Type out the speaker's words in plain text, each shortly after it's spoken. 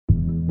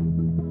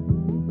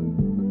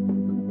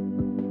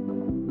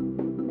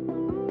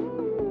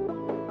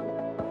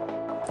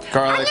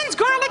Garlic. Onions,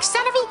 garlic,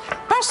 celery,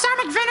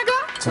 balsamic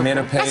vinegar.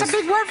 Tomato paste. That's a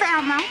big word for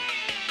Elmo.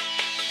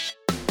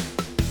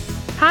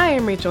 Hi,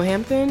 I'm Rachelle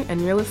Hampton,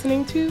 and you're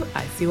listening to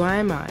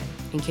ICYMI.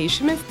 In case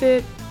you missed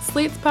it,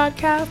 Slate's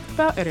podcast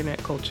about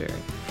internet culture.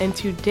 And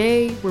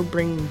today, we're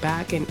bringing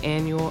back an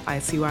annual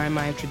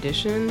ICYMI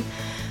tradition.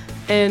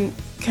 And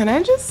can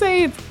I just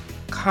say it's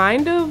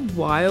kind of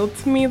wild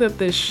to me that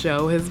this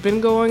show has been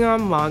going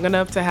on long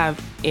enough to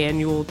have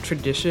annual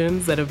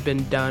traditions that have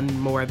been done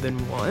more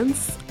than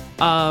once.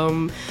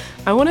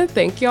 I want to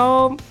thank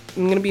y'all.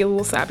 I'm going to be a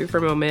little sappy for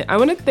a moment. I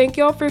want to thank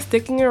y'all for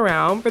sticking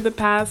around for the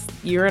past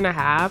year and a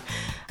half.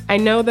 I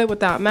know that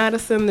without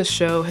Madison, the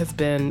show has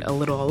been a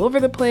little all over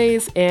the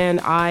place, and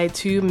I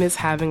too miss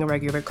having a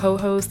regular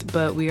co-host,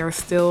 but we are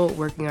still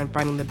working on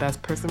finding the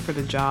best person for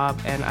the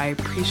job, and I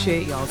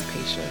appreciate y'all's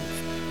patience.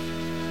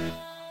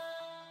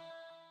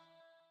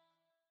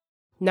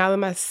 Now that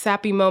my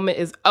sappy moment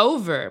is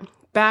over,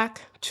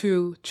 back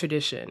to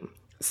tradition.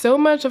 So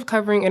much of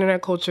covering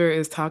internet culture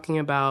is talking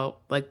about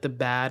like the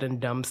bad and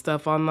dumb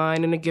stuff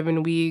online in a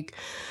given week,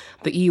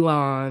 the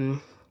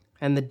Elon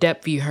and the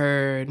Depp v.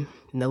 Heard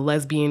and the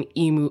lesbian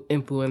emu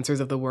influencers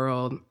of the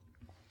world.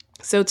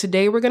 So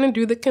today we're going to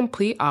do the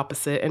complete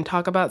opposite and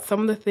talk about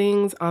some of the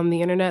things on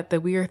the internet that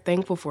we are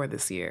thankful for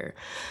this year.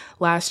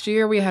 Last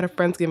year, we had a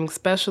Friendsgiving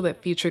special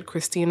that featured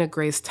Christina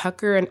Grace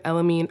Tucker and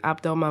Elamine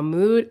Abdel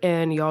Mahmoud,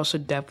 and y'all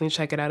should definitely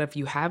check it out if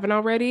you haven't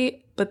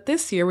already. But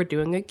this year, we're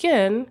doing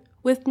again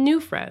with new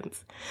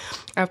friends.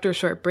 After a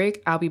short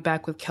break, I'll be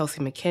back with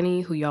Kelsey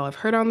McKinney, who y'all have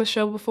heard on the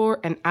show before,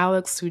 and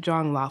Alex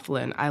Sujong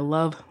Laughlin. I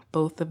love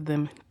both of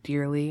them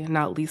dearly,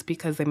 not least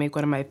because they make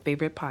one of my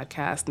favorite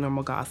podcasts,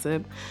 Normal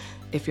Gossip.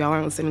 If y'all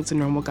aren't listening to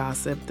Normal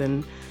Gossip,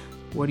 then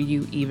what are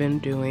you even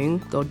doing?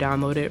 Go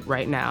download it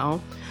right now.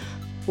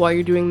 While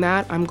you're doing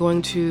that, I'm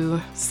going to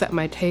set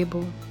my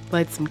table,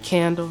 light some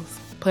candles,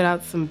 put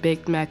out some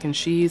baked mac and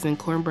cheese and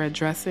cornbread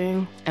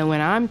dressing, and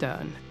when I'm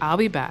done, I'll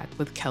be back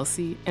with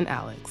Kelsey and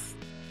Alex.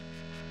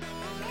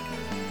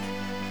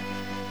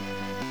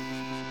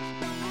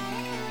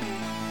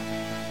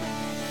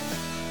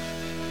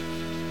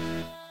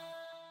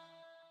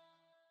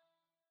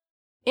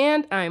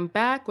 And I'm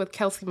back with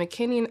Kelsey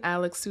McKinney and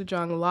Alex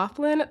Sujong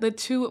Laughlin, the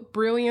two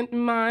brilliant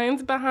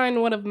minds behind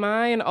one of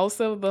mine and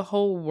also the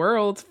whole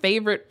world's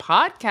favorite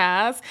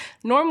podcast,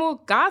 Normal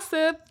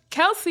Gossip.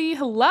 Kelsey,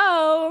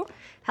 hello.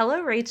 Hello,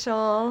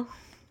 Rachel.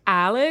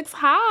 Alex,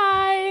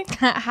 hi.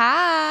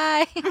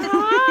 Hi.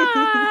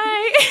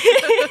 Hi.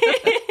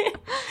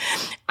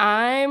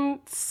 I'm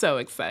so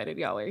excited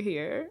y'all are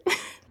here.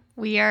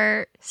 We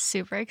are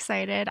super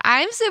excited.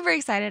 I'm super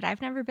excited.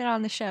 I've never been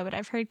on the show, but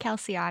I've heard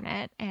Kelsey on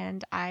it,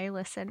 and I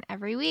listen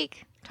every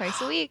week,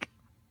 twice a week.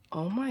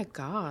 Oh my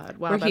God.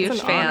 Wow, we're that's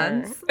huge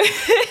fans.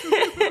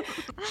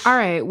 All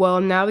right.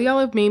 Well, now that y'all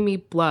have made me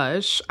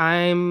blush,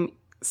 I'm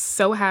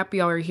so happy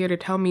y'all are here to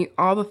tell me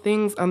all the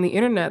things on the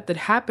internet that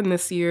happened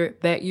this year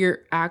that you're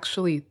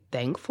actually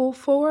thankful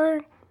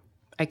for.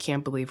 I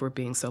can't believe we're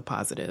being so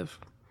positive.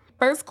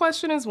 First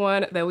question is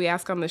one that we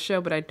ask on the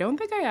show, but I don't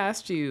think I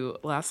asked you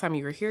last time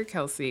you were here,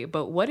 Kelsey.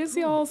 But what is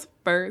y'all's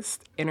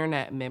first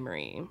internet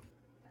memory?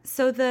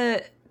 So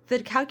the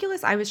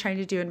calculus I was trying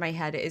to do in my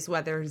head is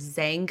whether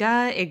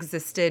Zanga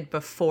existed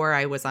before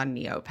I was on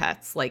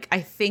Neopets. Like,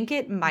 I think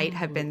it might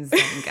have been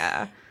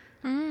Zanga,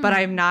 but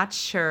I'm not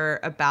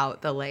sure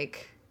about the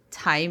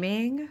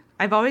timing.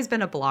 I've always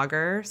been a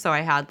blogger, so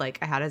I had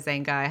a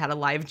Zanga, I had a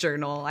Live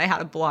Journal, I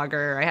had a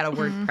Blogger, I had a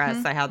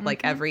WordPress, I had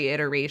every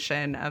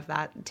iteration of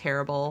that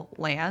terrible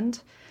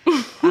land.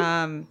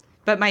 But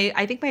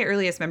I think my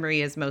earliest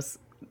memory is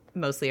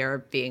mostly are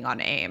being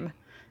on AIM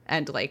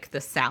and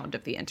the sound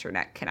of the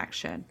internet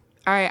connection.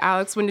 All right,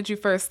 Alex, when did you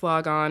first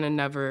log on and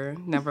never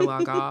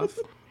log off?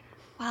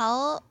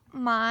 Well,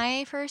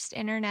 my first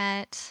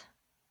internet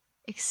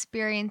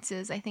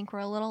experiences, I think, were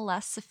a little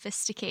less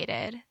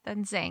sophisticated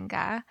than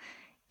Zanga.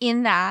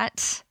 In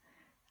that,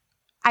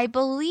 I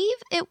believe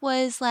it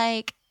was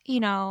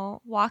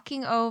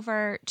walking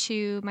over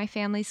to my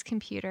family's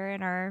computer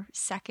in our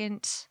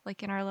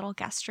in our little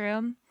guest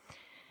room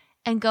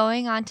and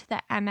going onto the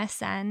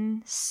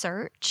MSN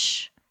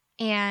search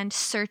and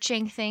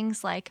searching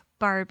things like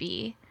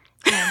Barbie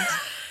and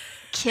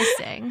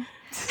kissing.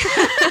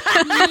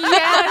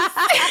 Yes!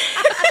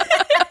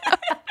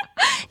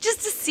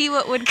 Just to see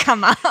what would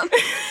come up.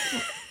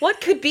 What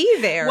could be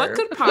there? What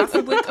could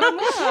possibly come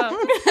up?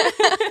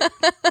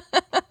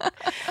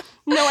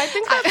 No, I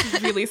think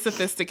that's really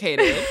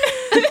sophisticated.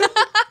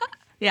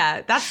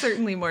 Yeah, that's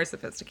certainly more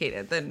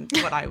sophisticated than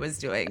what I was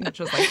doing, which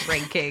was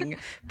ranking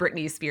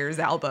Britney Spears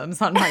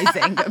albums on my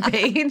Zanga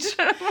page.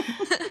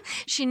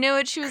 She knew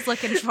what she was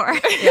looking for.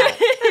 Yeah.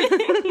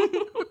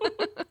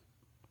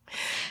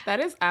 That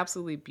is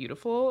absolutely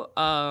beautiful.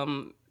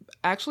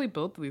 Actually,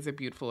 both of these are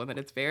beautiful, and that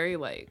it's very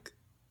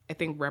I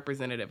think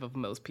representative of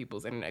most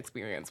people's internet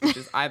experience, which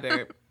is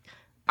either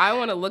I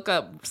want to look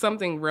up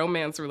something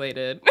romance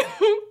related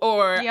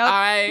or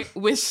I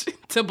wish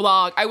to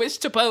blog, I wish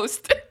to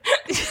post.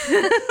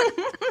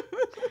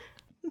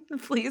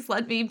 Please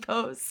let me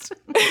post.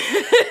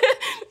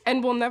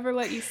 And we'll never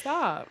let you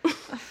stop.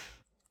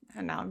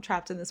 And now I'm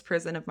trapped in this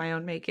prison of my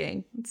own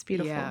making. It's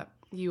beautiful. Yeah,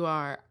 you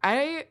are.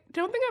 I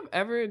don't think I've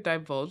ever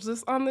divulged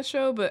this on the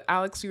show, but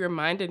Alex, you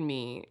reminded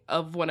me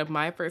of one of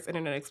my first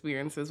internet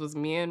experiences was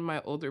me and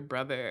my older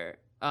brother.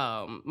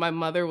 My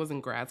mother was in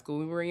grad school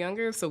when we were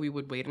younger, so we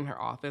would wait in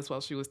her office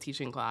while she was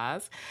teaching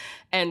class.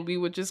 And we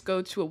would just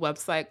go to a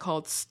website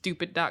called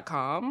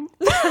stupid.com.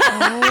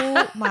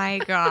 Oh my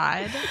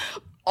God.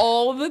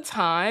 All the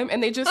time.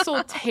 And they just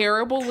sold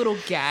terrible little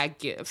gag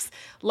gifts.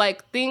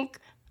 Like, think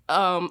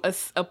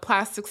a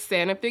plastic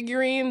Santa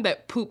figurine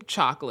that pooped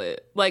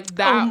chocolate. Like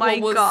that. Oh my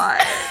was, God.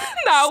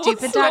 That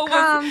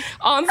Stupid.com. was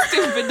on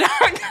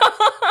stupid.com.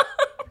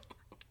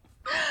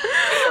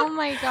 Oh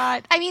my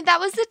God. I mean, that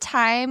was the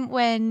time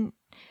when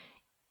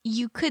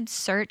you could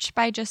search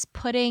by just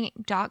putting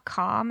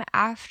 .com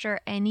after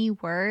any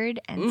word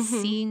and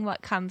seeing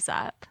what comes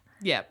up.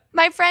 Yep.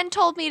 My friend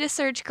told me to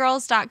search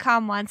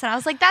girls.com once, and I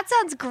was like, that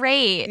sounds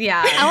great.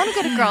 Yeah. I want to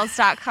go to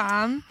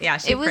girls.com. Yeah,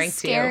 she It was pranked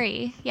scary.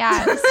 you.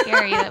 Yeah, it was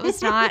scary. It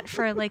was not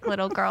for like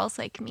little girls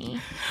like me.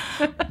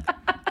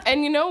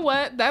 And you know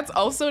what? That's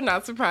also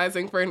not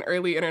surprising for an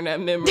early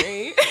internet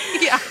memory.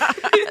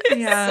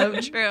 Yeah.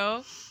 So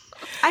true.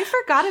 I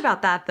forgot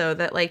about that, though,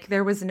 that like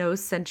there was no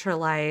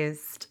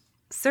centralized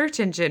search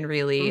engine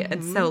really.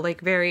 And so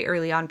like very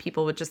early on,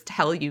 people would just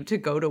tell you to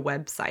go to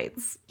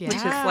websites, which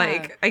is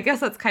like, I guess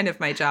that's kind of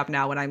my job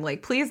now when I'm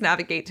like, please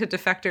navigate to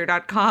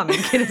defector.com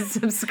and get a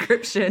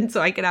subscription so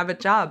I can have a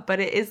job. But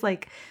it is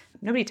like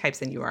nobody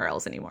types in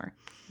URLs anymore.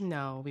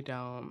 No, we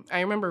don't. I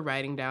remember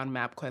writing down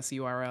MapQuest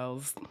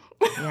URLs.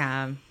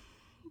 Yeah.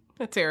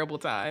 A terrible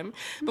time.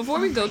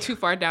 Before we go too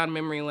far down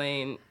memory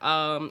lane,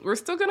 we're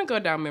still going to go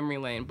down memory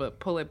lane,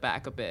 but pull it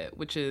back a bit,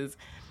 which is,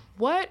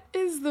 what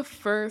is the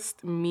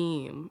first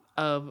meme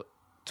of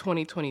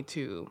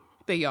 2022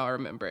 that y'all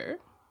remember?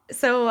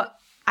 So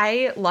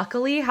I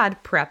luckily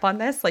had prep on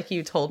this. Like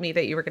you told me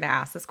that you were going to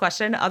ask this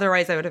question.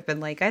 Otherwise, I would have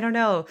been like, I don't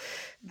know,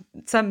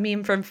 some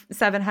meme from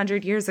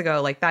 700 years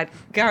ago, like that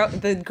girl,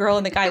 the girl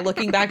and the guy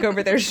looking back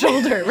over their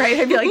shoulder, right?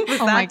 I'd be like, was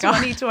that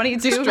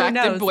 2022?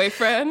 Distracted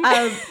boyfriend.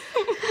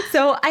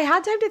 So I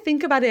had time to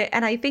think about it.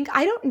 And I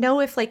don't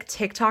know if like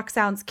TikTok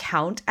sounds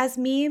count as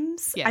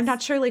memes. Yes. I'm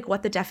not sure like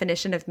what the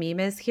definition of meme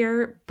is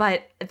here,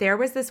 but there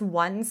was this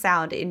one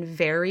sound in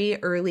very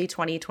early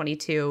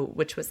 2022,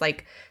 which was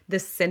like the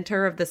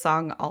center of the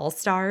song All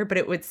Star, but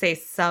it would say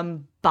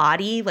some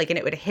body, like, and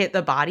it would hit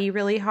the body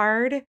really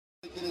hard.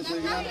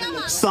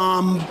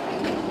 Somebody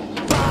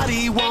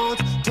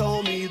once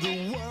told me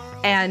the world.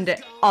 And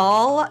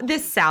all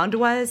this sound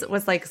was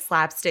like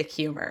slapstick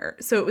humor.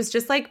 So it was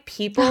just like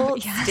people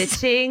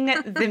stitching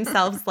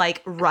themselves,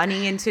 like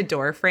running into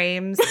door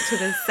frames to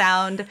this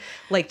sound,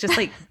 like just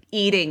like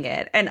eating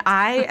it. And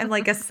I am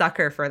like a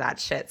sucker for that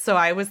shit. So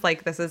I was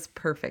like, this is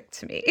perfect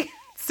to me.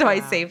 So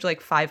I saved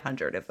like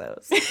 500 of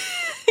those.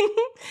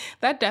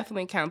 That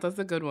definitely counts. That's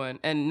a good one.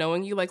 And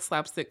knowing you like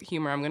slapstick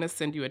humor, I'm going to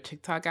send you a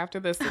TikTok after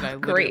this that I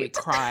literally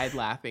cried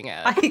laughing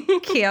at. I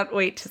can't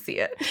wait to see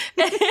it.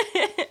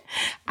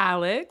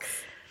 Alex?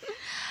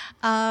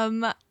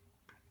 I'm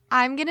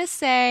going to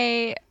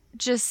say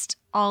just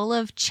all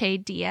of Che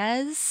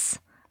Diaz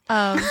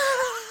of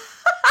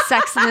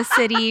Sex and the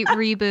City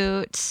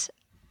reboot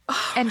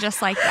and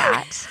just like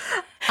that.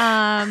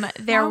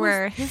 There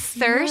were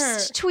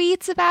thirst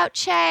tweets about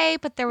Che,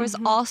 but there was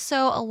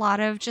also a lot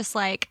of just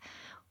like,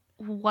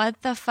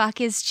 what the fuck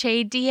is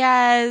Che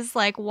Diaz?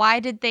 Like, why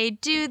did they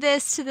do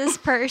this to this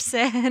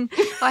person?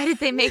 Why did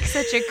they make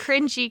such a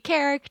cringy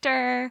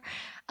character?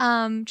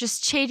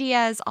 Just Che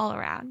Diaz all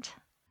around.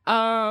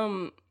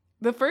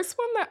 The first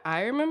one that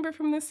I remember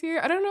from this year,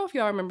 I don't know if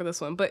y'all remember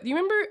this one, but do you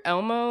remember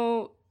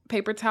Elmo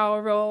paper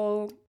towel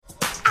roll?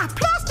 A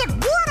plastic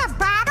water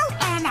bottle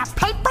and a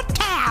paper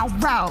towel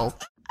roll.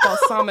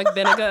 Balsamic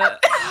vinegar.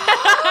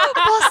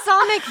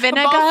 Balsamic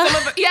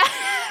vinegar. Yeah.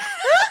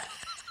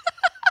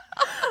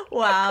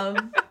 Wow.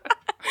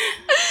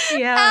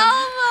 Yeah.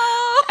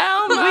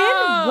 Elmo.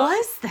 When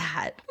was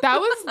that? That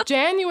was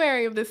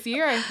January of this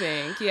year, I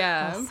think.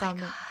 Yeah.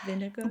 Balsamic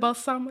vinegar.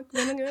 Balsamic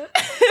vinegar.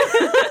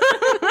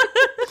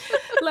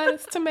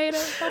 Lettuce, tomato,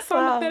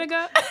 balsamic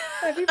vinegar.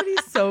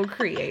 Everybody's so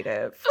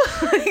creative.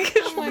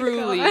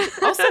 Truly.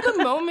 Also,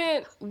 the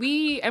moment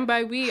and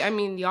by we, I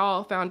mean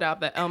y'all, found out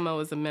that Elmo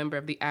is a member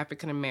of the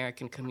African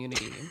American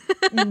community.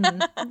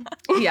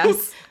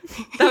 Yes.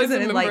 That was He's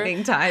an a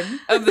enlightening time.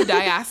 Of the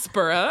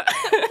diaspora.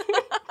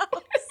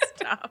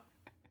 Stop.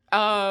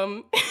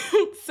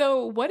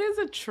 So what is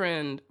a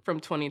trend from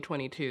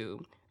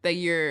 2022 that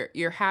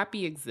you're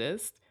happy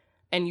exists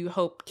and you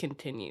hope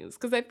continues?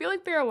 Because I feel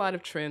like there are a lot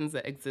of trends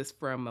that exist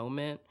for a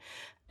moment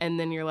and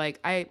then you're like,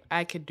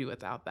 I could do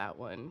without that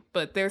one.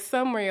 But there's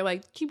some where you're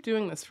like, keep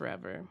doing this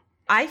forever.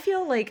 I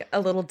feel like a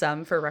little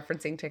dumb for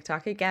referencing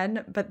TikTok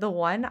again, but the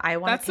one I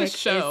want to pick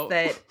is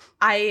that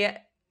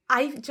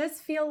I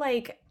just feel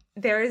like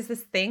there is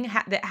this thing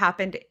that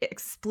happened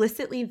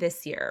explicitly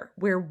this year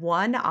where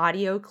one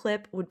audio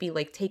clip would be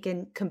like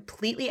taken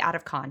completely out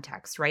of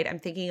context, right? I'm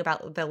thinking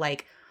about the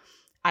like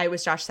I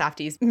was Josh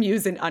Safdie's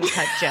muse in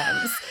Uncut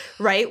Gems,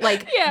 right?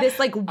 Like this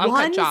like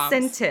one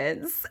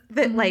sentence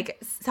that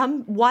like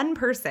one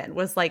person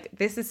was like,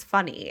 this is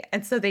funny.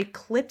 And so they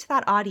clipped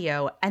that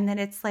audio, and then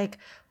it's like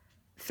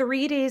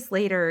 3 days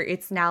later,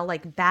 it's now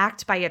like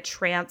backed by a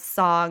trance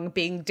song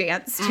being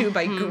danced to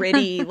by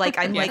Gritty. Like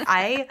I'm like,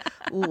 I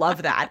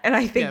love that. And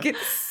I think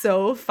it's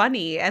so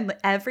funny. And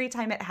every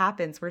time it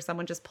happens where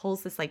someone just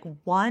pulls this like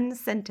one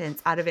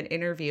sentence out of an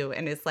interview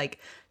and is like,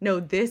 no,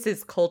 this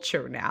is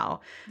culture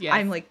now. Yes.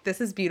 I'm like, this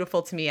is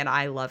beautiful to me and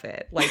I love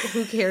it. Like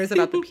who cares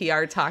about the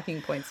PR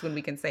talking points when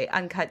we can say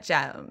Uncut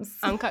Gems?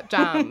 Uncut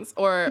Gems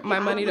or my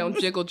money don't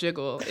jiggle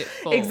jiggle, it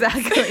folds.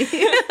 Exactly.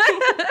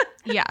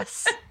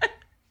 Yes.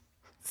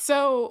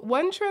 So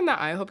one trend that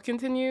I hope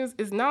continues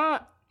is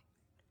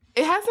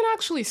it hasn't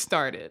actually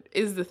started,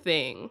 is the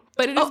thing.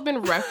 But it has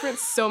been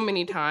referenced so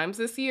many times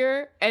this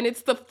year. And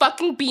it's the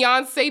fucking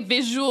Beyonce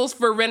visuals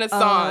for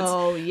Renaissance.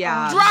 Oh,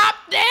 yeah. Drop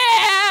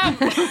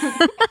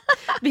them!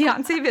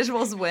 Beyonce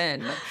visuals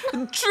win.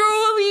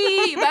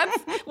 Truly.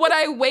 That's what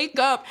I wake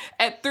up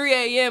at 3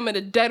 a.m. in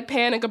a dead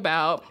panic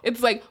about.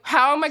 It's like,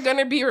 how am I going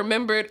to be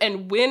remembered?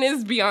 And when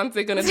is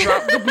Beyonce going to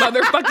drop the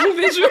motherfucking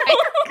visuals?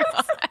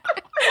 Oh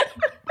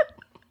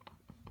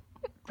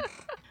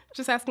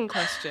Just asking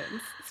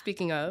questions.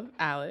 Speaking of,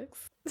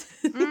 Alex.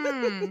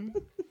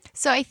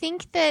 So I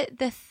think that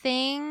the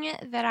thing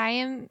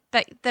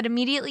that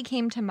immediately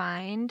came to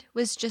mind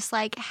was just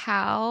like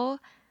how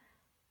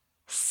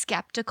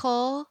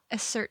skeptical a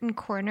certain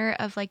corner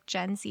of like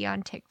Gen Z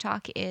on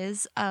TikTok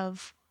is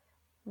of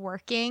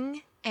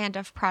working and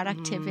of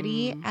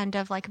productivity and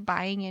of like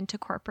buying into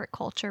corporate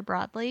culture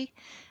broadly.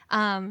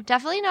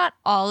 Definitely not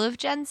all of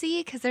Gen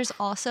Z, because there's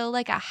also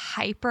like a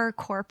hyper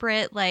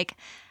corporate like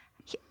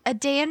a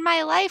day in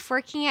my life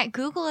working at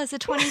Google as a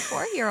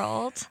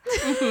 24-year-old.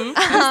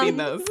 I've seen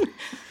those.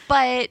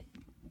 But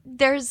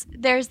there's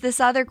this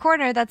other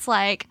corner that's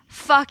like,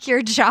 fuck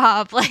your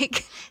job,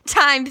 like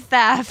time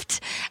theft.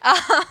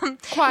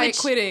 Quiet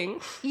quitting.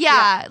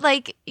 Yeah,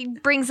 like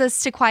it brings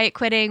us to quiet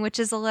quitting, which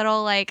is a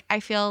little like, I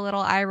feel a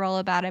little eye roll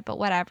about it, but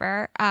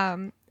whatever.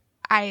 I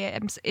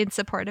am in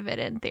support of it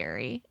in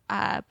theory.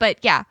 But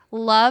yeah,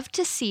 love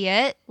to see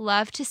it.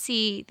 Love to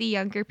see the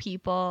younger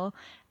people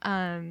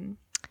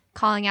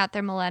calling out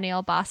their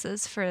millennial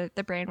bosses for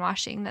the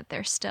brainwashing that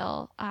they're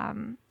still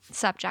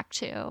subject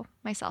to,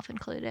 myself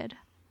included.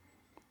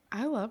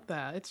 I love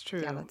that. It's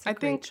true. Yeah, that's a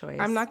great choice.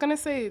 I'm not going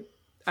to say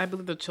I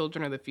believe the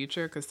children are the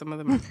future because some of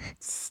them are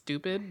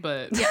stupid,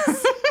 but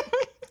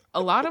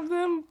a lot of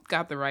them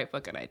got the right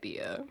fucking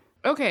idea.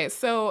 Okay,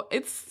 so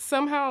it's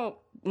somehow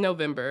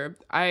November.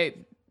 I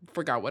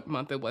forgot what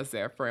month it was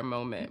there for a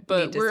moment.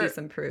 But need to see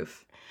some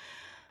proof.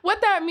 What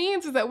that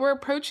means is that we're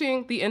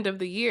approaching the end of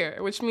the year,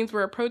 which means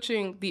we're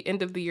approaching the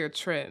end of the year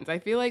trends. I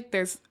feel like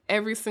there's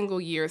every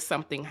single year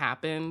something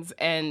happens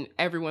and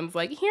everyone's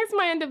like, here's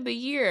my end of the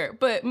year.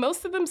 But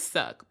most of them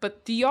suck.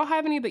 But do y'all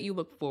have any that you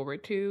look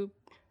forward to?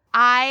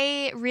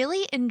 I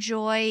really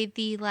enjoy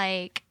the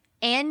like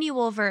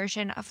annual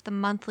version of the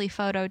monthly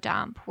photo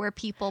dump where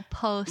people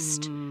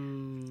post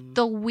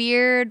the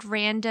weird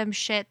random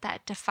shit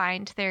that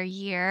defined their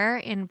year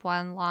in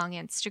one long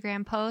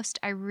Instagram post.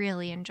 I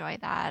really enjoy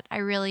that. I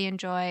really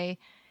enjoy,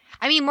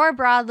 I mean, more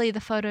broadly, the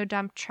photo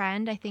dump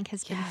trend I think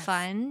has been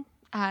fun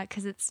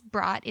because it's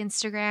brought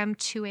Instagram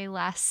to a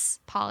less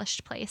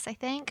polished place, I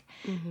think,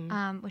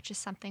 which is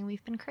something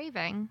we've been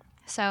craving.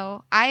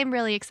 So I am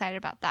really excited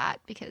about that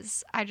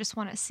because I just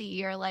want to see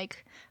your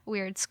like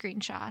weird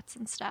screenshots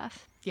and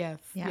stuff. Yes.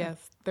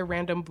 The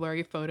random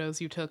blurry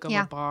photos you took of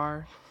a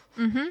bar.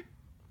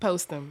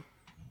 Post them.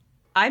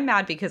 I'm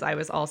mad because I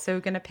was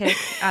also going to pick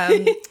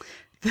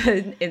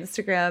the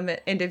Instagram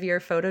end of year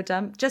photo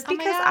dump just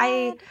because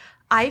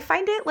I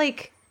find it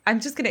like, I'm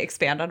just going to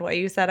expand on what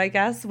you said, I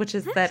guess, which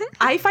is that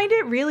I find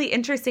it really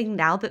interesting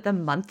now that the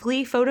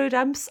monthly photo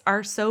dumps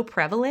are so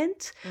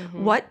prevalent,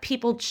 what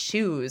people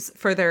choose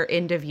for their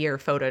end of year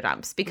photo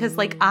dumps. Because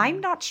like, I'm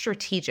not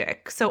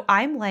strategic. So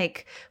I'm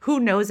like, who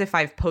knows if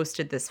I've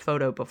posted this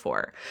photo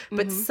before?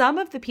 But some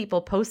of the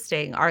people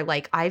posting are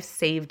like, I've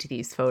saved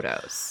these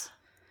photos.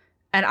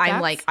 And I'm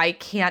like, I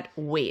can't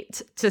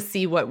wait to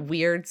see what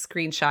weird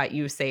screenshot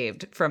you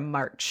saved from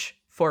March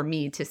for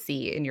me to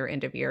see in your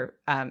end of year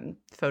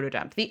photo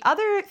dump. The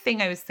other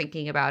thing I was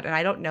thinking about, and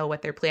I don't know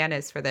what their plan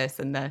is for this,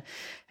 and the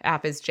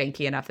app is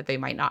janky enough that they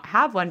might not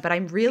have one, but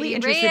I'm really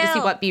interested to see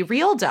what Be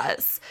Real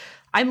does.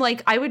 I'm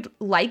like, I would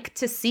like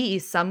to see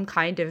some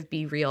kind of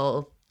Be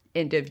Real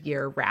end of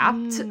year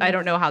wrapped. I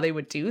don't know how they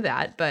would do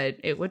that, but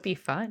it would be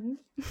fun.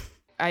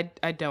 I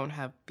don't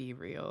have Be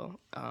Real.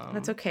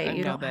 That's okay.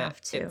 You don't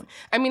have to.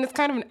 I mean, it's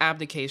kind of an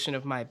abdication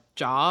of my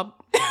job,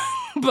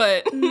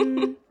 but...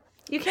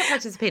 You can't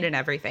participate in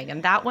everything,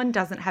 and that one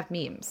doesn't have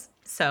memes.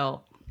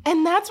 So,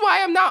 and that's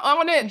why I'm not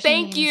on it.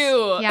 Thank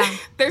you. Yeah.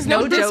 There's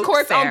no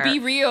discourse on Be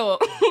Real.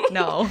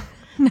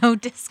 No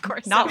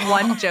discourse. Not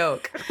one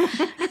joke.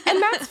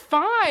 And that's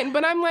fine,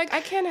 but I'm like,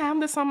 I can't have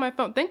this on my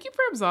phone. Thank you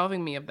for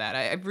absolving me of that.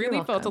 I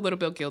really felt a little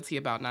bit guilty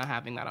about not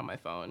having that on my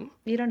phone.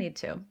 You don't need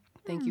to.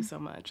 Thank you so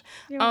much.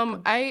 You're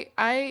welcome.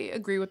 I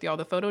agree with y'all.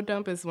 The photo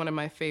dump is one of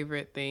my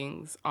favorite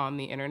things on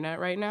the internet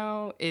right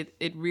now.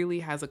 It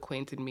really has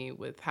acquainted me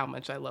with how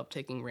much I love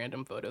taking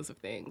random photos of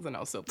things and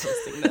also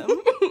posting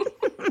them.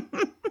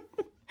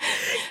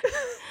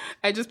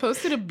 I just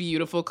posted a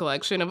beautiful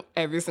collection of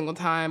every single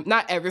time.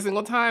 Not every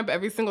single time, but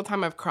every single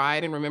time I've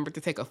cried and remembered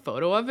to take a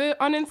photo of it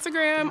on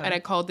Instagram. And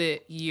I called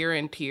it Year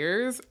in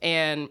Tears.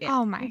 And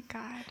Oh my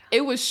God.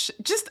 it was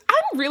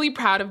I'm really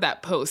proud of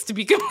that post, to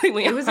be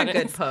completely honest. It was a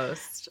good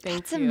post.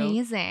 Thank That's you.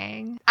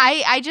 amazing.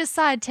 I just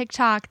saw a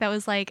TikTok that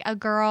was like a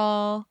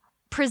girl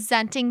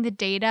presenting the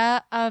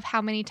data of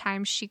how many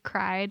times she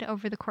cried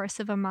over the course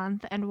of a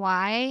month and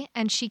why.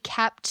 And she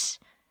kept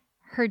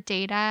her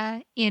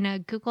data in a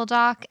Google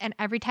Doc, and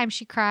every time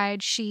she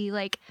cried, she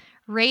like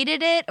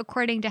rated it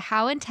according to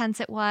how intense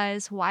it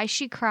was, why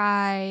she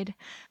cried.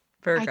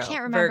 Virgo. I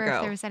can't remember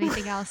if there was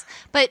anything else,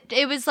 but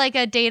it was like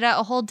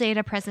a whole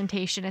data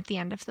presentation at the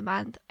end of the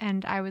month,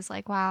 and I was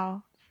like,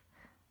 wow,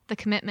 the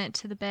commitment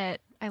to the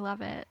bit. I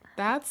love it.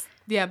 That's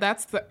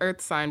the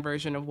Earth sign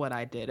version of what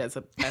I did as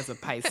a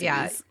Pisces.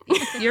 Yeah,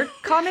 your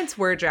comments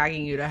were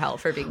dragging you to hell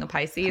for being a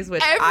Pisces,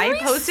 which Every I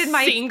posted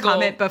my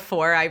comment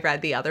before I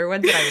read the other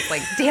ones, and I was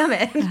like, damn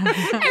it.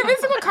 Every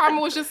single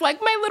comment was just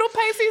like, my little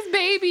Pisces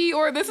baby,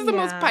 or this is the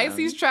most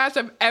Pisces trash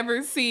I've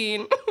ever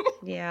seen.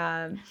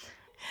 Yeah.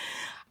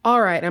 All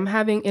right, I'm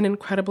having an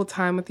incredible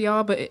time with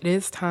y'all, but it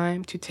is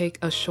time to take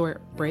a short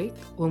break.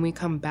 When we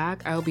come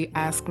back, I'll be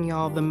asking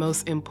y'all the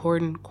most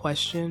important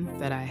question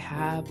that I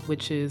have,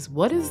 which is,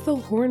 what is the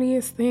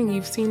horniest thing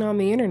you've seen on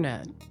the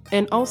internet?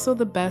 And also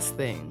the best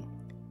thing.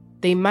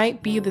 They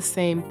might be the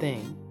same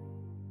thing.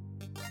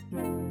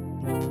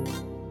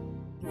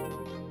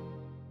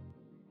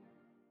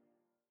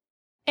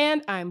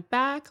 And I'm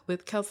back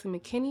with Kelsey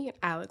McKinney and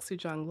Alex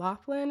Sujong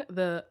Laughlin,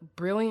 the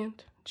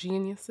brilliant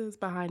geniuses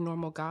behind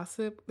Normal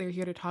Gossip. They're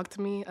here to talk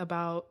to me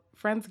about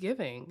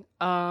Friendsgiving.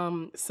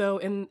 So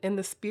in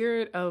the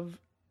spirit of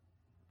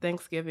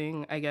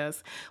Thanksgiving, I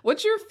guess,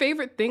 what's your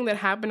favorite thing that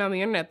happened on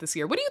the internet this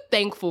year? What are you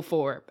thankful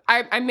for?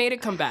 I made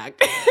it come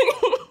back.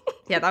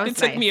 Yeah, that was It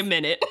took me a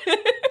minute.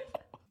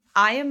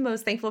 I am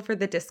most thankful for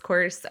the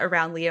discourse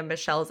around Leah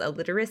Michelle's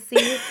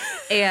illiteracy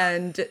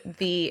and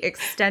the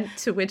extent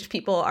to which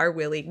people are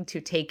willing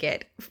to take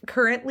it.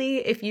 Currently,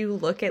 if you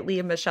look at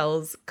Leah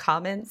Michelle's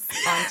comments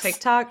on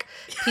TikTok,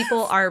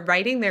 people are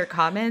writing their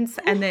comments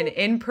and then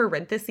in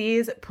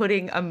parentheses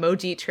putting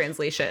emoji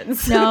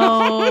translations.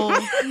 No.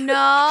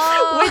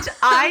 Which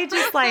I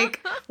just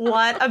like,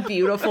 what a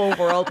beautiful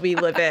world we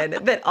live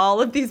in. That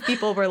all of these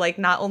people were like,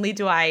 not only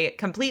do I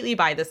completely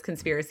buy this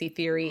conspiracy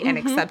theory and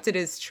accept it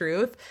as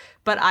truth,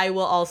 but I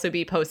will also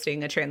be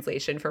posting a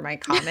translation for my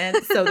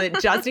comments so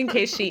that just in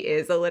case she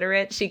is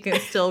illiterate, she can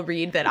still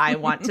read that I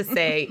want to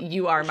say,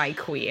 you are my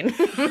queen.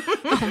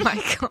 Oh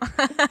my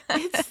God.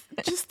 It's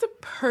just the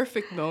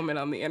perfect moment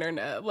on the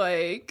internet.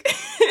 Like,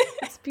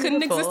 Beautiful.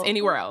 couldn't exist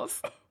anywhere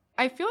else.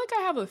 I feel like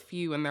I have a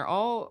few, and they're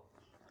all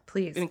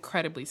Please.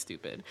 incredibly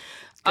stupid.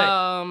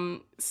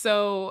 Good.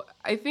 So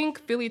I think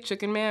Philly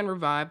Chicken Man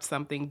revived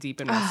something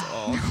deep in my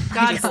soul.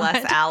 God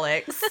bless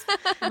Alex.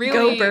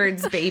 Really, Go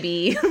Birds,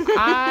 baby.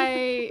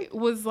 I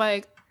was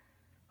like,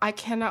 I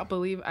cannot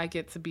believe I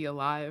get to be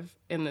alive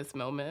in this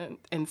moment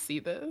and see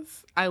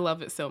this. I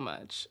love it so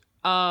much.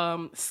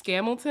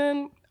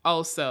 Scamilton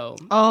also.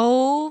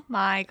 Oh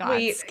my God.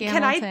 Wait,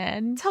 can I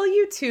Scamilton. tell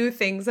you two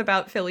things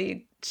about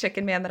Philly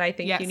Chicken Man that I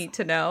think Yes. you need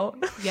to know?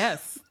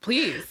 Yes,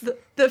 please.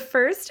 The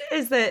first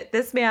is that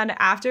this man,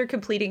 after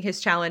completing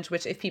his challenge,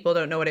 which if people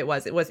don't know what it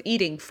was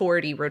eating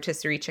 40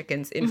 rotisserie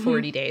chickens in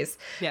 40 days.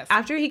 Yes.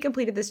 After he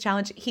completed this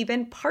challenge, he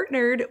then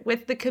partnered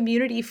with the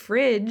community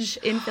fridge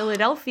in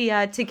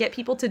Philadelphia to get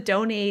people to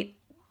donate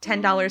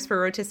 $10 for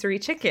rotisserie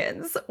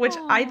chickens, which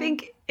I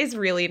think is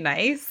really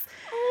nice.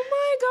 Oh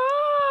my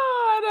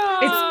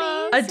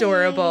God. It's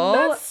adorable.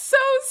 That's so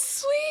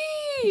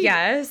sweet.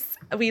 Yes,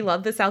 we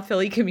love the South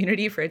Philly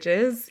community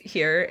fridges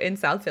here in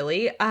South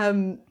Philly.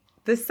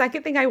 The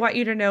second thing I want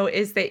you to know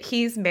is that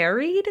he's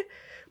married,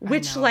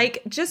 which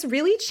like just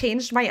really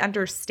changed my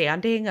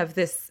understanding of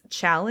this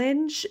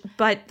challenge.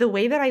 But the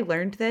way that I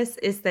learned this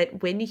is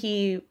that when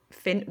he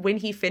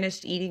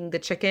finished eating the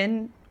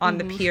chicken on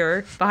the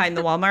pier behind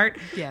the Walmart,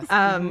 Yes.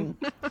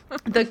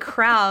 the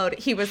crowd,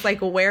 he was like,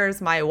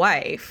 "Where's my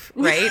wife?"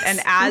 Right?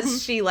 And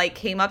as she like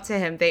came up to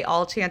him, they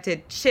all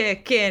chanted,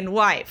 "Chicken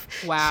wife."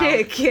 Wow.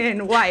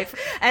 Chicken wife.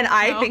 And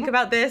I think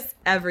about this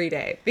every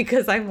day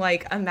because I'm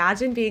like,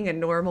 imagine being a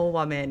normal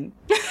woman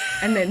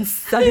and then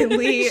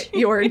suddenly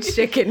you're a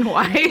chicken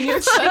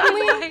wife.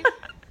 Suddenly,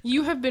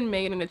 you have been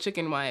made in a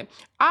chicken wife.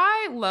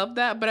 I love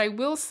that, but I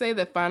will say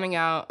that finding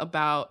out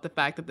about the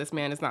fact that this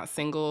man is not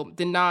single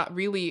did not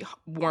really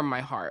warm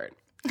my heart.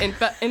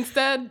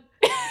 Instead,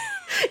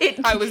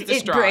 I was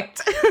distraught.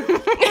 Bricked.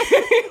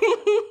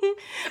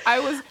 I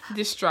was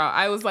distraught.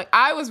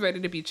 I was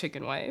ready to be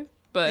chicken wife.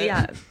 But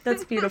Yeah,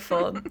 that's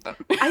beautiful.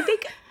 I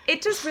think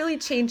it just really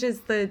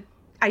changes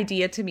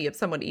idea to me of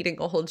someone eating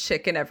a whole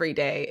chicken every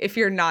day if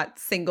you're not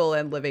single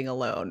and living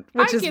alone,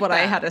 which is what I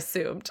had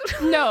assumed.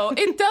 No,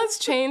 it does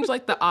change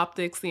like the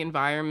optics, the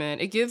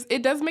environment.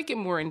 It does make it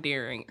more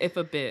endearing, if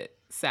a bit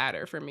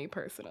sadder for me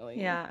personally.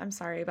 Yeah, I'm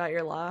sorry about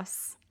your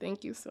loss.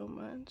 Thank you so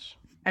much.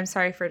 I'm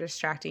sorry for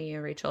distracting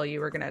you, Rachel. You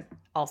were going to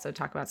also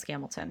talk about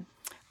Scamilton.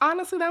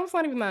 Honestly, that was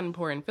not even that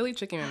important. Philly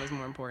Chicken Man was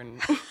more important.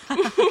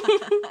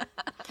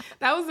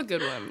 That was a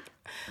good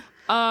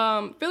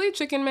one. Philly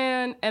Chicken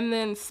Man and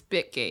then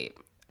Spitgate,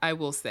 I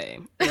will say,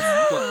 is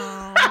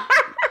what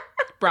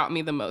brought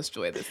me the most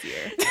joy this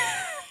year.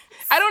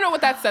 I don't know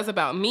what that says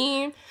about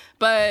me,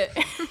 but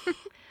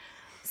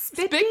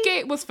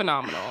Spitgate was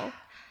phenomenal.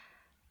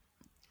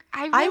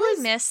 I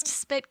really missed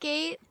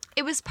Spitgate.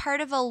 It was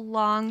part of a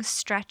long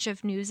stretch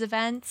of news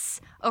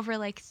events over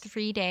like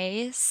 3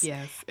 days.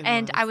 Yes.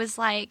 I was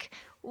like,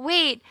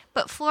 wait,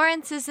 but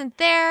Florence isn't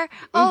there.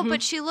 Oh,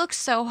 but she looks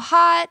so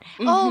hot.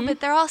 Oh, but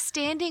they're all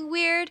standing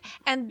weird.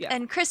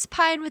 And Chris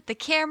Pine with the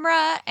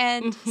camera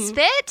and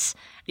Spit.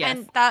 Yes.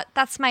 And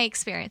that's my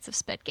experience of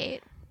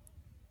Spitgate.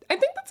 I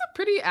think that's a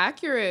pretty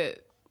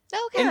accurate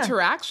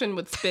interaction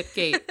with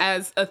Spitgate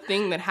as a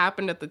thing that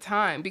happened at the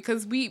time,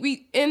 because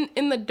we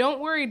in the Don't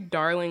Worry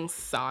Darling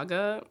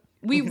saga,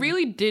 we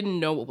really didn't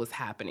know what was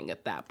happening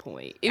at that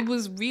point. It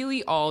was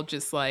really all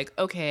just like,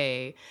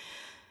 okay,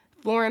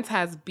 Florence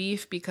has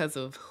beef because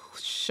of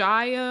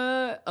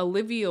Shia.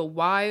 Olivia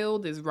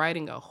Wilde is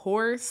riding a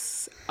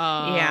horse.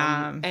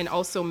 And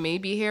also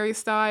maybe Harry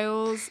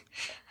Styles.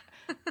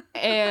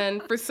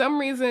 And for some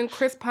reason,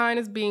 Chris Pine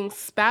is being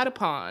spat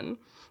upon.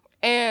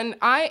 And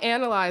I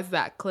analyzed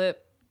that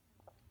clip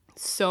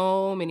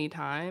so many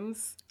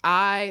times.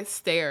 I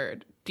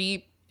stared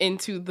deep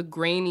into the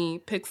grainy,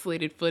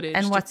 pixelated footage.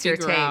 And what's your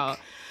take? I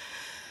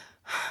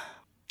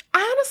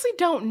honestly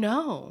don't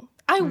know.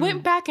 I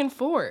went back and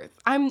forth.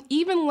 I'm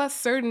even less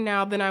certain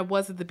now than I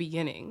was at the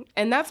beginning.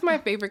 And that's my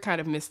favorite kind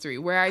of mystery,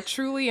 where I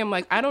truly am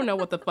like, I don't know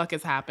what the fuck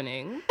is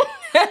happening.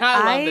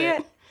 I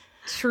love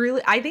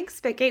it. I think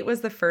Spitgate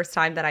was the first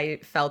time that I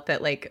felt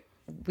that, like,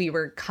 we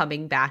were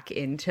coming back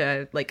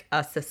into like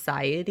a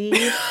society,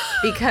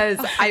 because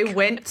I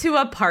went to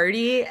a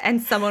party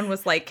and someone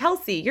was like,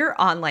 Kelsey, your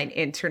online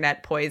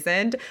internet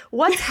poisoned.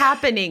 What's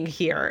happening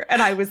here?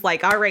 And I was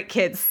like, all right,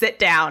 kids, sit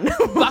down.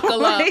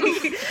 Buckle up.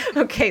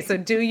 Okay, so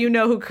do you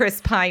know who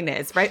Chris Pine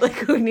is, right?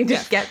 Like, we need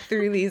to get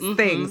through these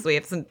things. We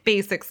have some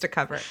basics to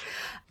cover.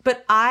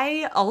 But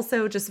I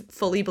also just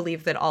fully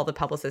believe that all the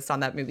publicists on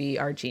that movie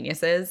are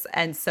geniuses.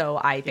 And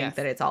so I think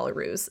that it's all a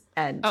ruse.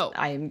 And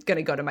I'm going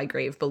to go to my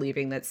grave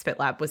believing that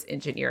SpitLab was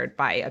engineered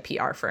by a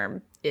PR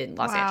firm in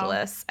Los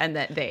Angeles, and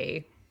that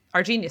they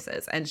are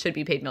geniuses and should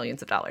be paid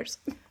millions of dollars.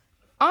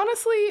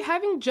 Honestly,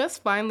 having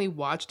just finally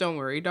watched Don't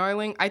Worry,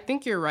 Darling, I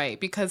think you're right.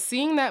 Because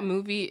seeing that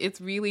movie, it's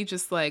really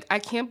just like, I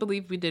can't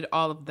believe we did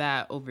all of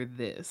that over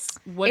this.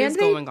 What is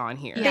going on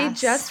here? They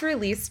just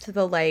released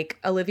the, like,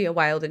 Olivia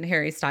Wilde and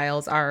Harry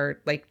Styles are,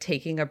 like,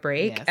 taking a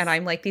break. Yes. And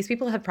I'm like, these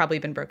people have probably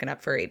been broken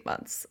up for 8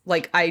 months.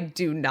 Like, I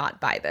do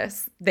not buy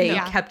this. They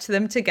kept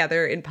them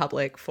together in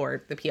public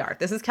for the PR.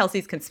 This is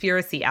Kelsey's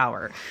conspiracy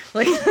hour.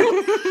 Like...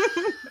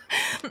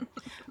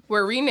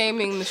 We're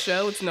renaming the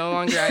show. It's no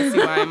longer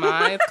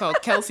ICYMI. It's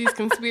called Kelsey's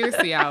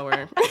Conspiracy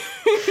Hour.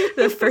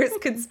 The first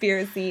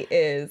conspiracy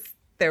is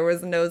there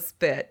was no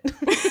spit.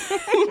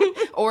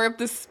 Or if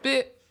the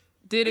spit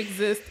did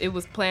exist, it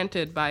was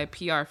planted by a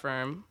PR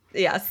firm.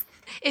 Yes.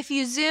 If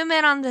you zoom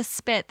in on the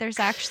spit, there's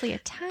actually a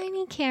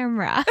tiny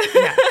camera.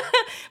 Yeah.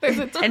 There's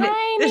a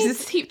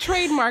tiny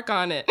trademark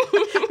on it.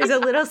 There's a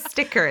little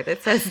sticker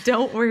that says,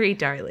 "Don't worry,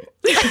 darling."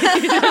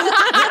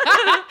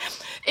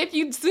 If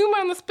you zoom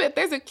on the spit,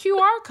 there's a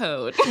QR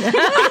code.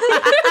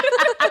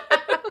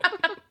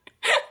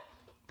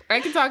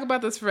 I can talk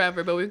about this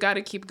forever, but we've got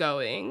to keep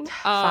going.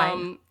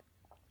 Fine.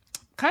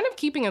 Kind of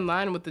keeping in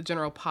line with the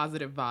general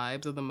positive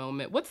vibes of the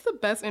moment, what's the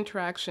best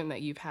interaction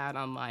that you've had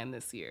online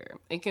this year?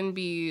 It can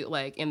be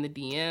like in the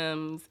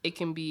DMs. It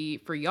can be,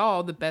 for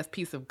y'all, the best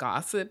piece of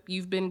gossip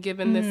you've been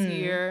given this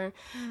year.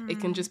 It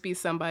can just be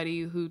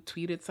somebody who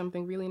tweeted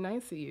something really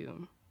nice at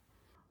you.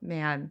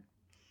 Man.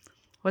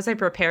 Was I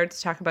prepared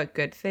to talk about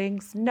good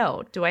things?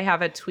 No. Do I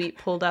have a tweet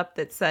pulled up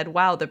that said,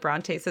 wow, the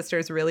Bronte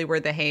sisters really were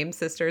the Haim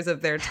sisters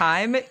of their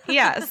time?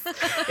 Yes.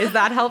 Is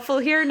that helpful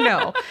here?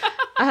 No.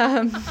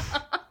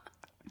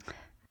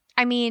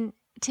 I mean,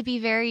 to be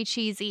very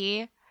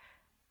cheesy,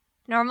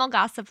 Normal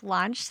Gossip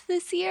launched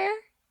this year.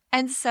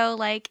 And so,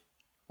 like,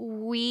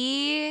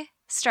 we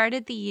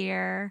started the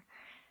year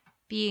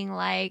being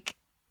like,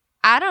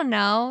 I don't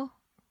know,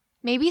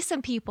 maybe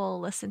some people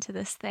listen to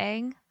this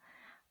thing.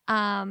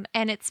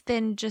 And it's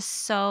been just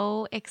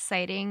so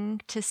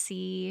exciting to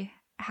see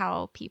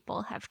how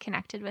people have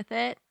connected with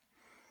it.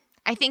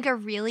 I think a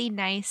really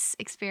nice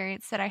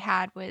experience that I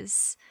had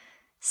was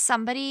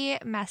somebody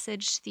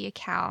messaged the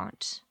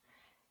account,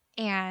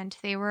 and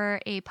they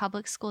were a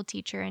public school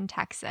teacher in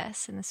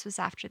Texas, and this was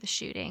after the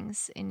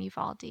shootings in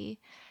Uvalde,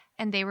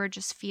 and they were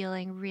just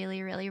feeling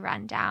really, really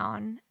run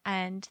down,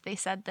 and they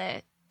said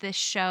that this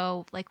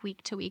show, like,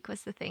 week to week,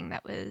 was the thing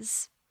that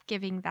was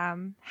giving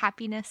them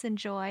happiness and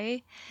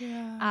joy,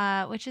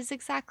 which is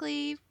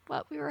exactly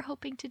what we were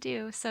hoping to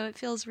do. So it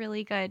feels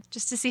really good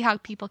just to see how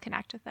people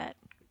connect with it.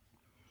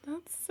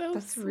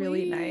 That's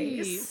really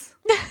nice.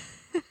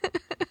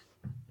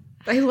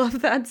 I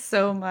love that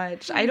so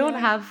much. I don't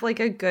have like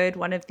a good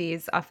one of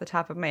these off the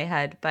top of my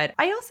head, but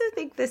I also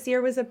think this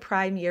year was a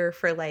prime year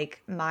for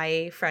like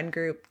my friend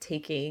group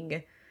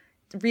taking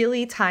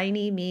really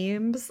tiny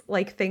memes,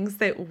 like things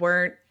that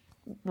weren't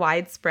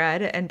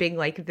widespread, and being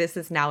like, this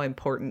is now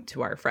important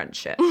to our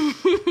friendship.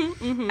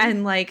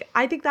 And like,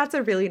 I think that's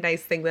a really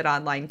nice thing that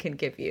online can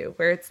give you,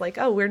 where it's like,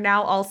 oh, we're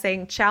now all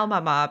saying ciao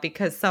mama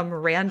because some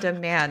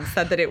random man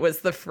said that it was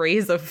the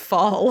phrase of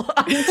fall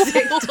on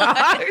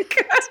TikTok.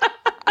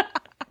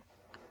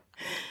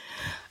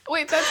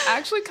 Wait, that's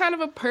actually kind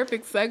of a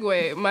perfect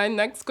segue. My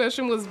next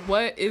question was,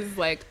 what is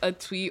like a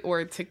tweet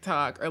or a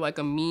TikTok or like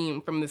a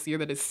meme from this year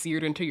that is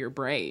seared into your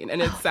brain?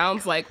 And it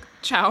sounds like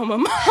ciao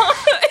mama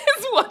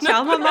is one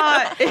Ciao of them.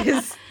 mama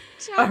is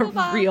a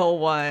real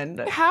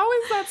one. How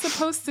is that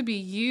supposed to be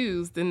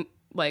used in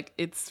like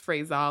its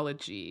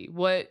phraseology?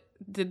 What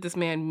did this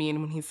man mean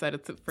when he said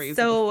it's a phrase of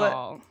the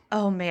fall?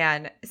 Oh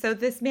man. So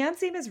this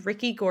man's name is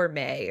Ricky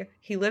Gourmet.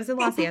 He lives in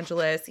Los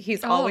Angeles.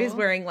 He's always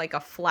wearing like a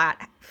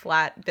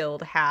flat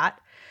billed hat.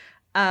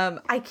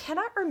 I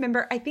cannot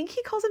remember. I think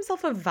he calls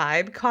himself a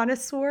vibe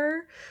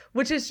connoisseur,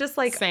 which is just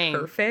like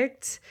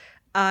perfect.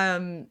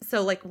 So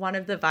like one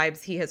of the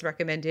vibes he has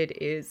recommended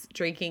is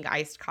drinking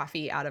iced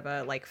coffee out of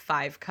a like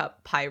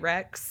 5-cup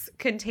Pyrex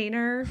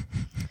container.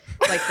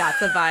 Like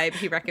that's a vibe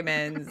he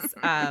recommends.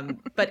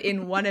 But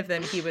in one of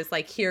them, he was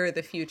like, here are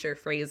the future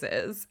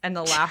phrases. And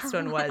the last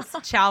one was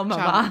ciao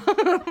mama.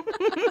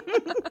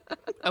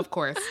 Of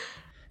course.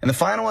 And the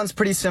final one's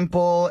pretty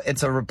simple.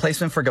 It's a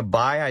replacement for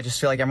goodbye. I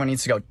just feel like everyone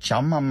needs to go,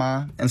 ciao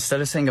mama.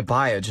 Instead of saying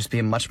goodbye, it would just be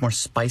a much more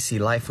spicy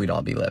life we'd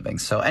all be living.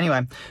 So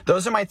anyway,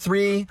 those are my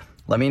 3.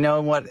 Let me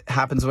know what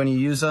happens when you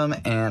use them,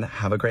 and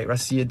have a great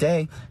rest of your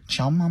day.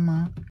 Ciao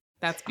mama.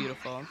 That's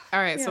beautiful. All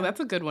right, so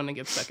that's a good one to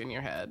get stuck in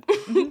your head.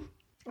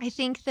 I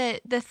think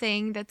that the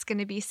thing that's going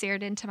to be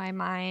seared into my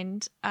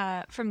mind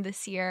from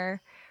this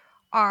year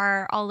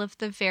are all of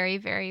the very,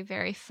 very,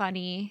 very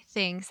funny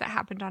things that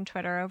happened on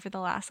Twitter over the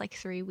last like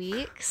 3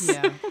 weeks.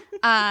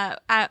 Yeah.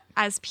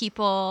 As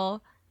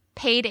people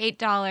paid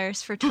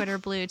 $8 for Twitter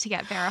Blue to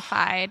get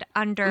verified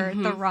under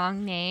the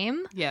wrong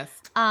name. Yes.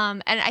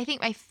 And I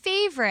think my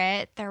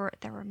favorite, there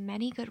were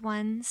many good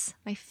ones.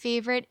 My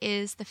favorite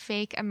is the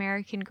fake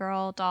American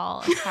Girl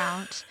doll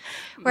account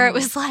where it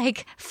was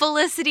like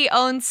Felicity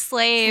owns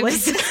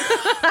slaves.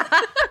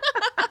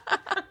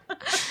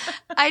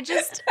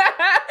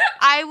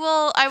 I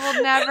will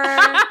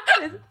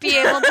never be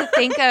able to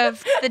think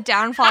of the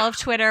downfall of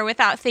Twitter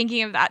without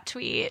thinking of that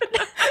tweet.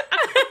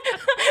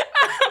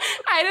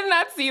 I did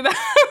not see that.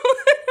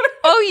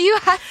 Oh, you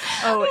had.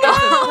 Oh, it's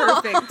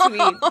a perfect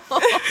tweet.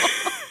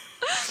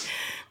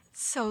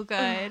 So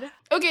good.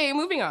 Okay,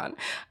 moving on.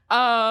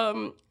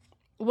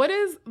 What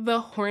is the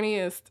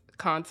horniest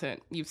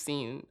content you've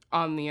seen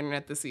on the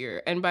internet this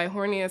year? And by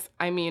horniest,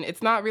 I mean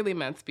it's not really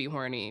meant to be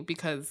horny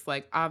because,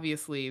 like,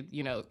 obviously,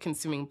 you know,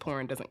 consuming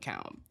porn doesn't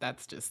count.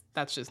 That's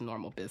just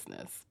normal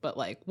business. But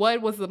like,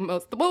 what was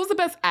the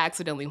best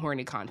accidentally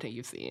horny content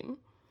you've seen?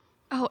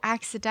 Oh,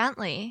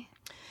 accidentally.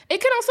 It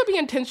can also be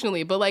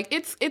intentionally, but like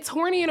it's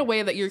horny in a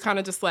way that you're kind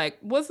of just like,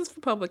 was this for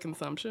public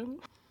consumption?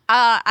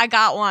 I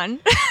got one.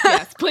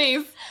 Yes,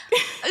 please.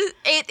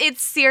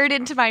 It's seared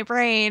into my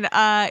brain.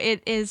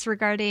 It is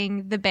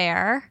regarding The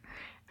Bear.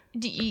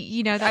 Do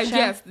you know that show?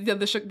 Yes,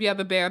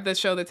 The Bear, the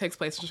show that takes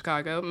place in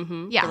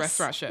Chicago. Yes. The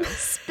restaurant show.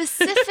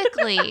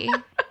 Specifically,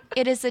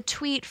 it is a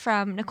tweet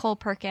from Nicole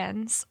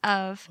Perkins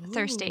of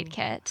Thirst Aid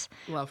Kit.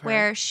 Love her.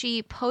 Where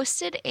she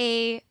posted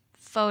a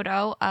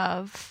photo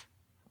of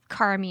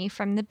Carmi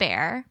from The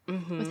Bear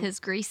with his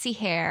greasy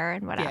hair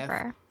and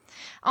whatever. Yes.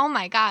 Oh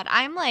my God.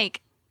 I'm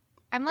like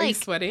Are you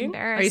sweating?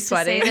 Embarrassed Are you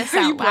sweating? to say this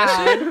out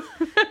loud.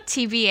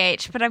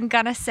 TBH, but I'm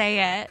gonna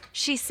say it.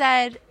 She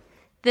said,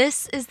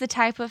 "This is the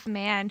type of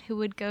man who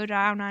would go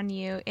down on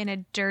you in a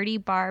dirty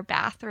bar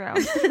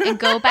bathroom and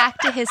go back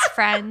to his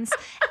friends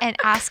and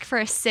ask for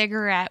a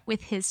cigarette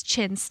with his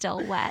chin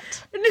still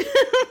wet."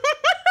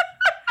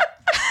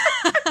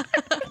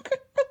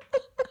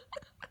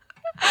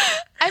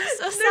 I'm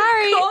so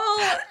sorry.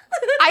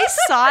 I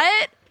saw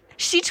it.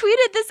 She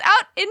tweeted this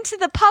out into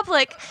the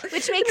public,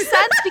 which makes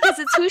sense because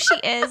it's who she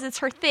is. It's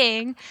her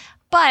thing.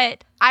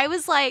 But I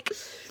was like,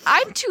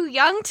 I'm too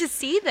young to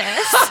see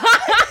this.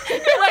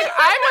 You're like,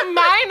 I'm a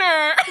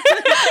minor.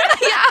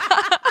 Yeah.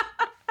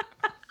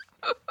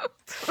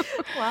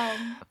 Wow.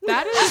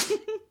 That is...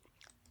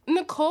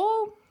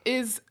 Nicole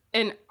is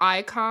an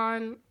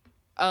icon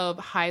of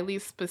highly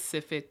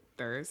specific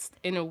thirst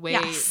in a way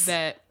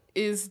that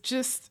is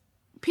just...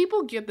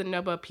 People get the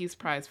Nobel Peace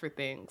Prize for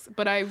things,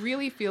 but I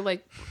really feel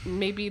like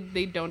maybe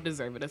they don't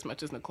deserve it as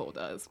much as Nicole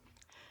does.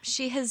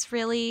 She has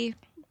really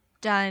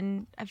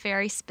done a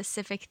very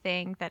specific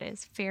thing that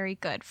is very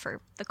good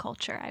for the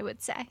culture, I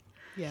would say.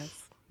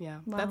 Yes. Yeah.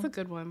 Wow. That's a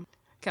good one.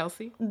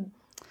 Kelsey?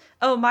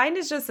 Oh, mine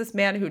is just this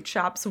man who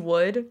chops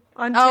wood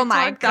on TikTok. Oh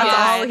my That's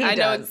God. all he I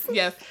know. does.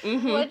 Yes.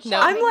 Wood No.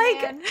 I'm chopping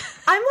like,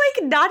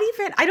 man. not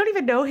even. I don't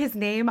even know his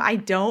name. I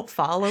don't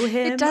follow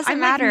him. It doesn't I'm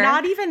matter. Like,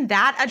 not even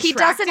that attracted He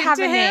doesn't have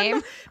to a him,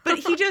 name. but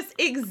he just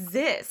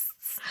exists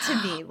to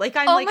me. Like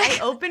I'm Oh like, my- I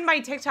open my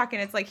TikTok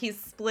and it's like he's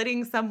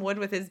splitting some wood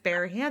with his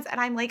bare hands,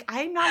 and I'm like,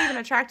 I'm not even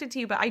attracted to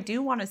you, but I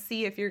do want to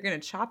see if you're gonna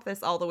chop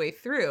this all the way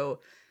through,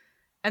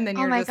 and then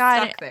Oh you're my just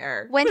God. stuck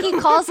there. When he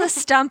calls a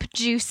stump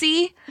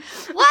juicy,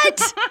 what?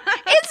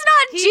 It's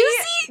not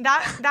juicy.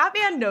 That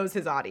man knows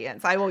his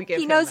audience. I will give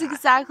He him knows that.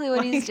 exactly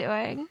what he's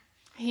doing.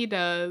 He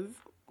does.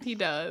 He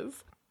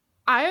does.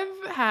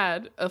 I've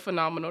had a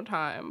phenomenal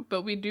time,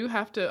 but we do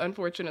have to,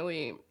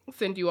 unfortunately,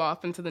 send you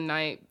off into the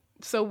night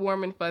so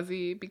warm and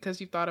fuzzy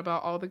because you thought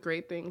about all the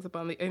great things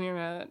about the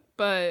internet.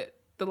 But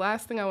the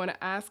last thing I want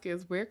to ask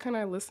is, where can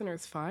our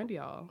listeners find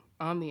y'all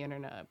on the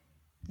internet?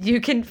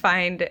 You can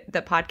find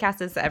the podcast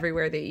is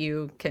everywhere that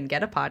you can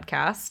get a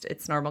podcast.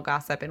 It's Normal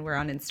Gossip, and we're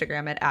on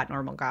Instagram at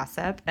Normal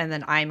Gossip. And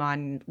then I'm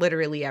on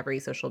literally every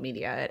social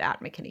media at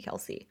McKinney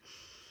Kelsey.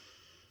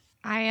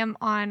 I am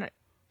on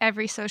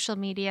every social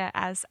media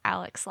as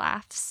Alex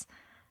Laughs,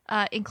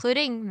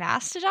 including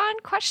Mastodon, ?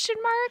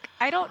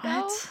 I don't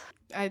know.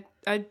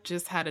 I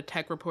just had a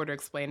tech reporter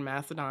explain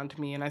Mastodon to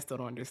me, and I still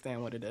don't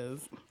understand what it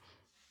is.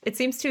 It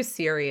seems too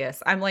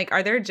serious. I'm like,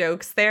 are there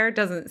jokes there?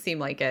 Doesn't seem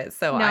like it.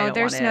 So I No, don't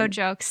there's want no in.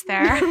 jokes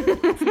there. I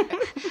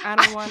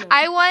don't want it.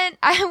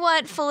 I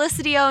want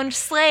Felicity-owned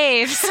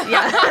slaves.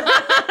 Yeah.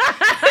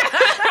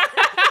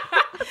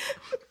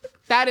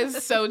 That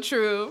is so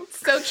true.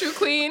 So true,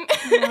 Queen.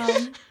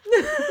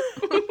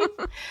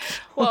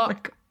 Well, my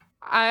God.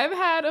 I've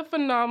had a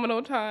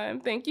phenomenal time.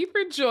 Thank you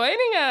for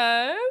joining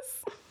us.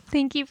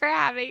 Thank you for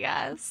having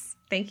us.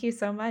 Thank you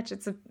so much.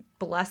 It's a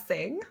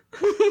blessing.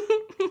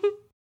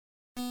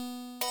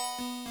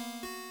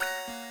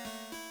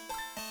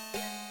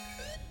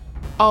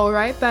 All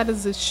right, that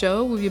is the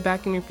show. We'll be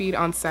back in your feed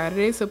on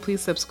Saturday, so please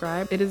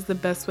subscribe. It is the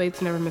best way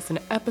to never miss an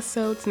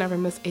episode, to never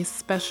miss a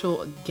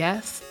special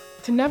guest,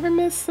 to never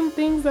miss some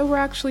things that we're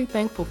actually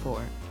thankful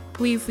for.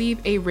 Please leave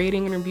a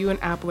rating and review on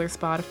Apple or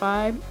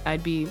Spotify.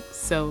 I'd be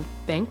so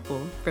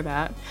thankful for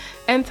that.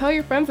 And tell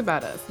your friends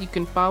about us. You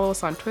can follow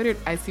us on Twitter at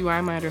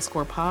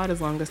ICYMI_pod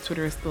as long as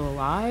Twitter is still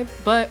alive.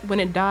 But when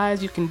it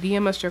dies, you can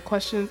DM us your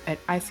questions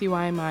at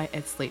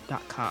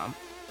ICYMI@slate.com.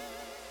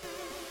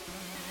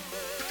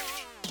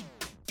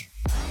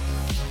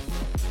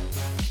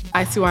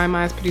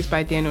 ICYMI is produced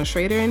by Daniel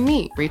Schroeder and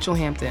me, Rachelle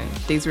Hampton.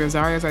 Daisy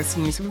Rosario is our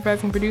senior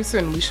supervising producer,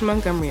 and Alicia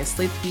Montgomery is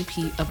Slate's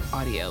VP of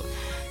Audio.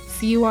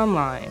 See you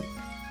online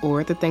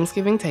or at the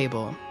Thanksgiving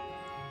table.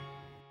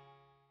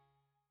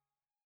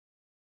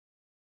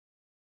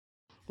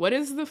 What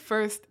is the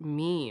first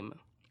meme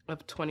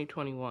of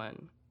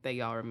 2021 that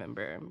y'all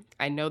remember?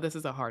 I know this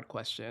is a hard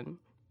question.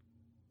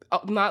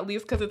 Oh, not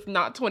least because it's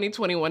not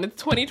 2021,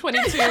 it's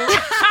 2022.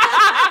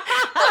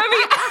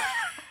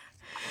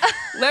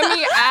 Let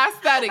me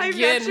ask that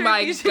again,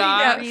 my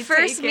God.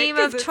 First meme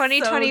of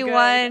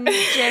 2021,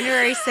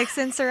 January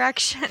 6th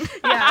insurrection.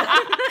 Yeah.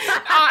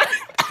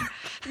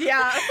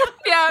 Yeah.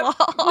 Yeah.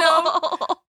 No.